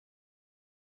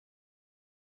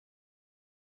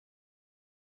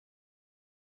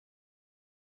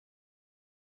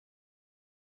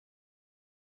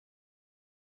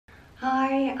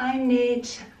Hi, I'm Nid.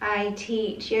 I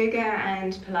teach yoga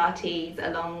and Pilates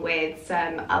along with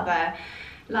some other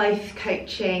life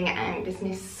coaching and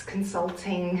business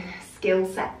consulting skill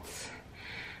sets.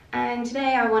 And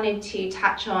today I wanted to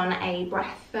touch on a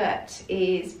breath that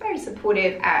is very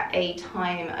supportive at a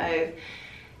time of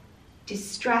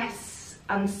distress,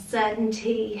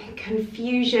 uncertainty,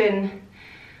 confusion,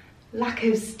 lack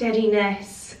of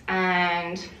steadiness,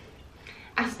 and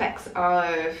aspects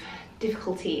of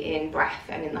difficulty in breath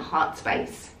and in the heart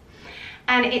space.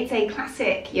 And it's a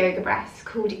classic yoga breath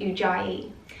called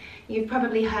ujjayi. You've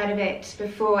probably heard of it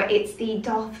before. It's the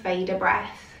Darth Vader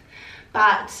breath.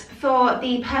 But for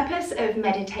the purpose of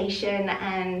meditation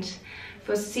and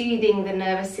for soothing the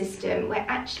nervous system, we're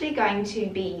actually going to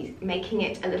be making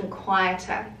it a little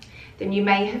quieter than you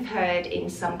may have heard in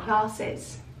some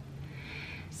classes.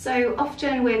 So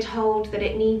often we're told that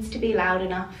it needs to be loud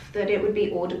enough that it would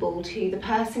be audible to the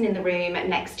person in the room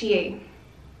next to you.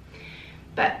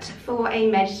 But for a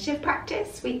meditative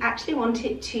practice, we actually want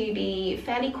it to be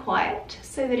fairly quiet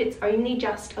so that it's only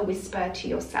just a whisper to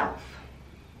yourself.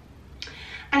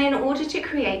 And in order to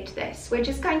create this, we're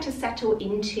just going to settle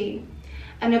into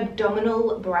an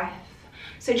abdominal breath.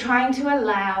 So trying to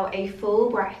allow a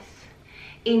full breath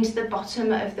into the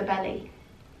bottom of the belly.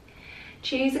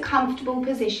 Choose a comfortable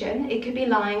position. It could be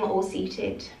lying or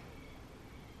seated.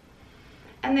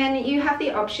 And then you have the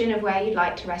option of where you'd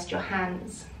like to rest your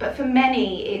hands. But for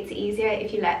many, it's easier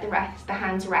if you let the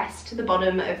hands rest to the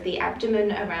bottom of the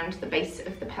abdomen around the base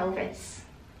of the pelvis.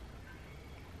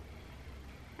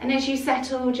 And as you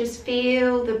settle, just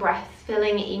feel the breath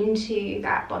filling into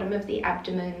that bottom of the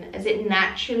abdomen as it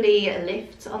naturally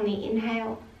lifts on the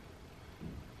inhale.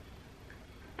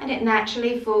 And it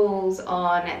naturally falls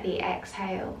on the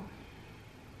exhale.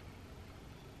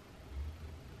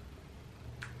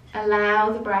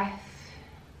 Allow the breath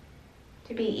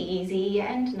to be easy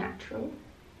and natural.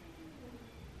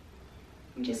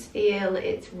 And just feel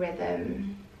its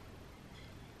rhythm.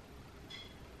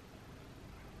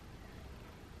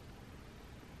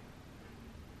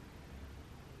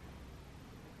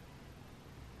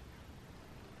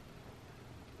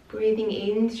 Breathing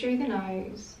in through the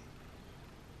nose.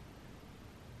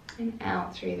 And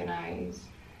out through the nose.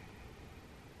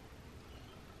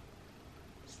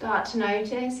 Start to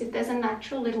notice if there's a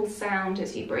natural little sound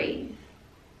as you breathe.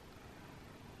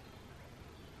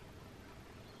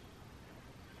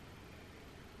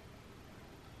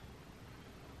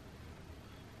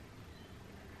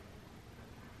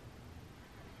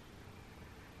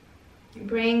 And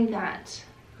bring that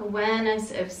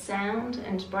awareness of sound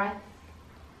and breath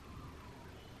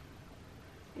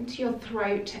into your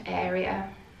throat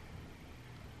area.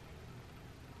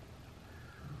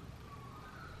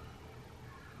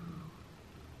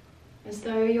 As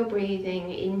though you're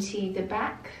breathing into the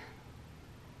back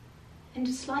and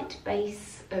a slight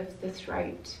base of the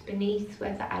throat, beneath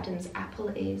where the Adam's apple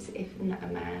is, if not a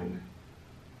man.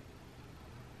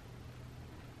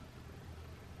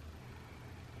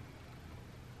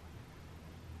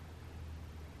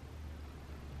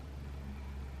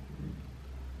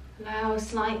 Allow a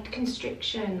slight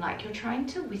constriction, like you're trying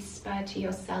to whisper to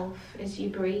yourself as you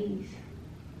breathe.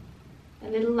 A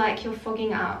little like you're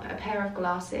fogging up a pair of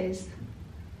glasses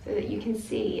so that you can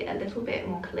see a little bit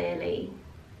more clearly.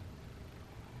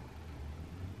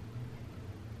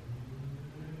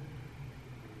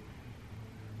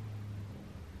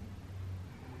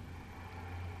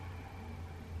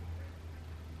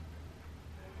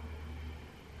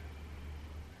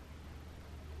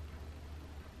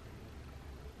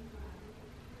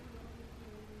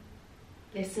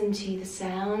 Listen to the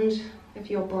sound of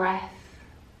your breath.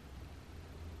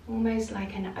 Almost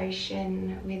like an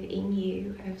ocean within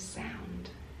you of sound.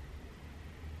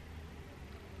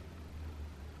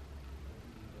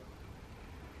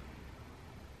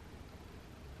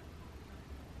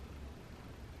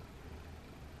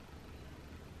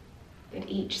 That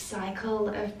each cycle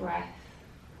of breath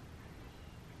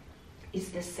is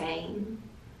the same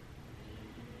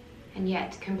and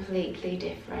yet completely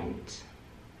different.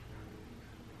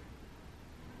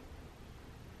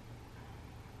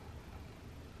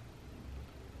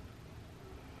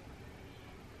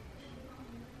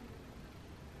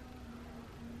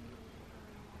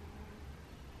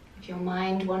 If your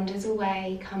mind wanders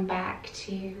away, come back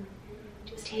to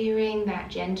just hearing that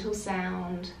gentle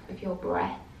sound of your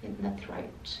breath in the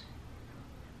throat.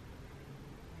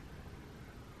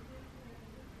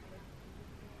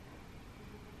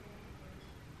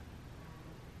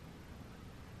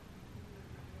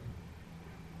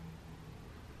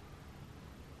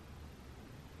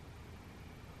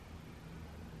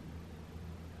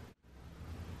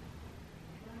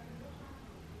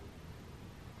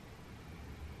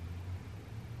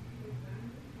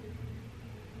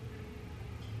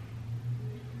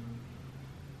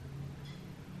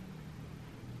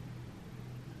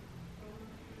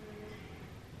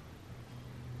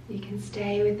 You can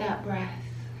stay with that breath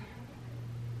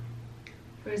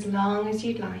for as long as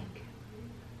you'd like.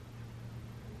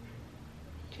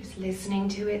 Just listening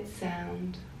to its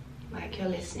sound, like you're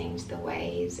listening to the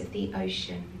waves of the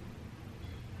ocean.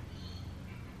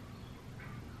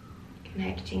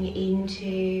 Connecting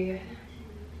into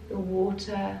the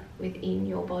water within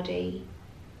your body.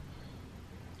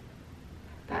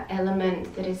 That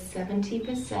element that is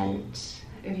 70%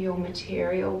 of your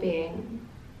material being.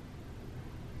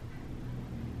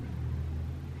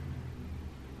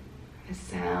 A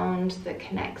sound that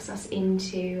connects us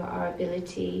into our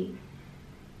ability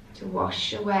to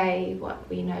wash away what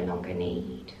we no longer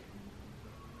need.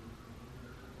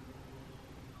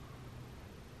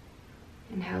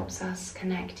 And helps us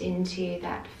connect into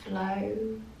that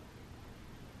flow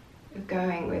of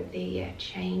going with the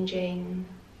changing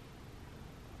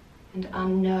and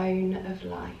unknown of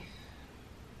life.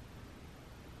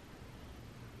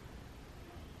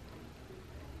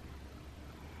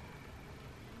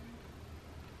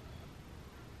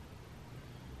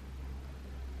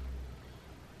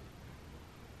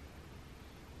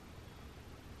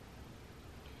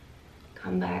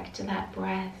 Come back to that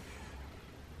breath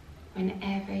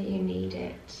whenever you need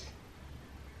it,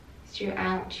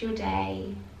 throughout your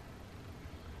day,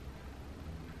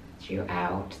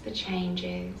 throughout the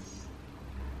changes.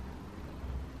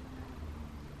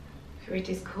 For it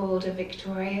is called a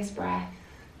victorious breath.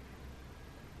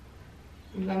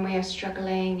 And when we are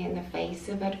struggling in the face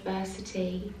of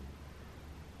adversity,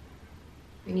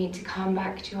 we need to come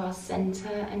back to our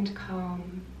center and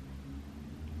calm.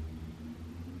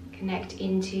 Connect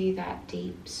into that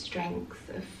deep strength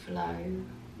of flow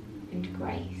and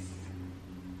grace.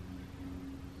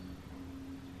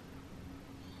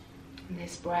 And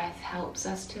this breath helps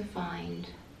us to find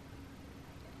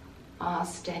our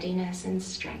steadiness and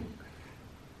strength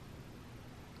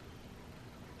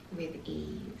with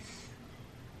ease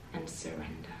and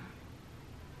surrender.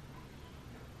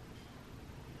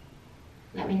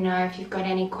 Let me know if you've got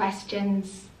any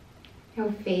questions or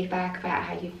feedback about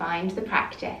how you find the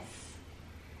practice.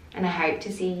 And I hope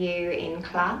to see you in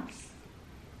class,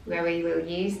 where we will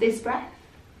use this breath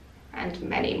and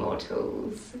many more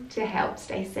tools to help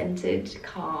stay centered,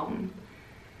 calm,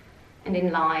 and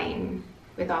in line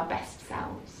with our best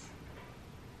selves.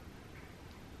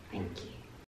 Thank you.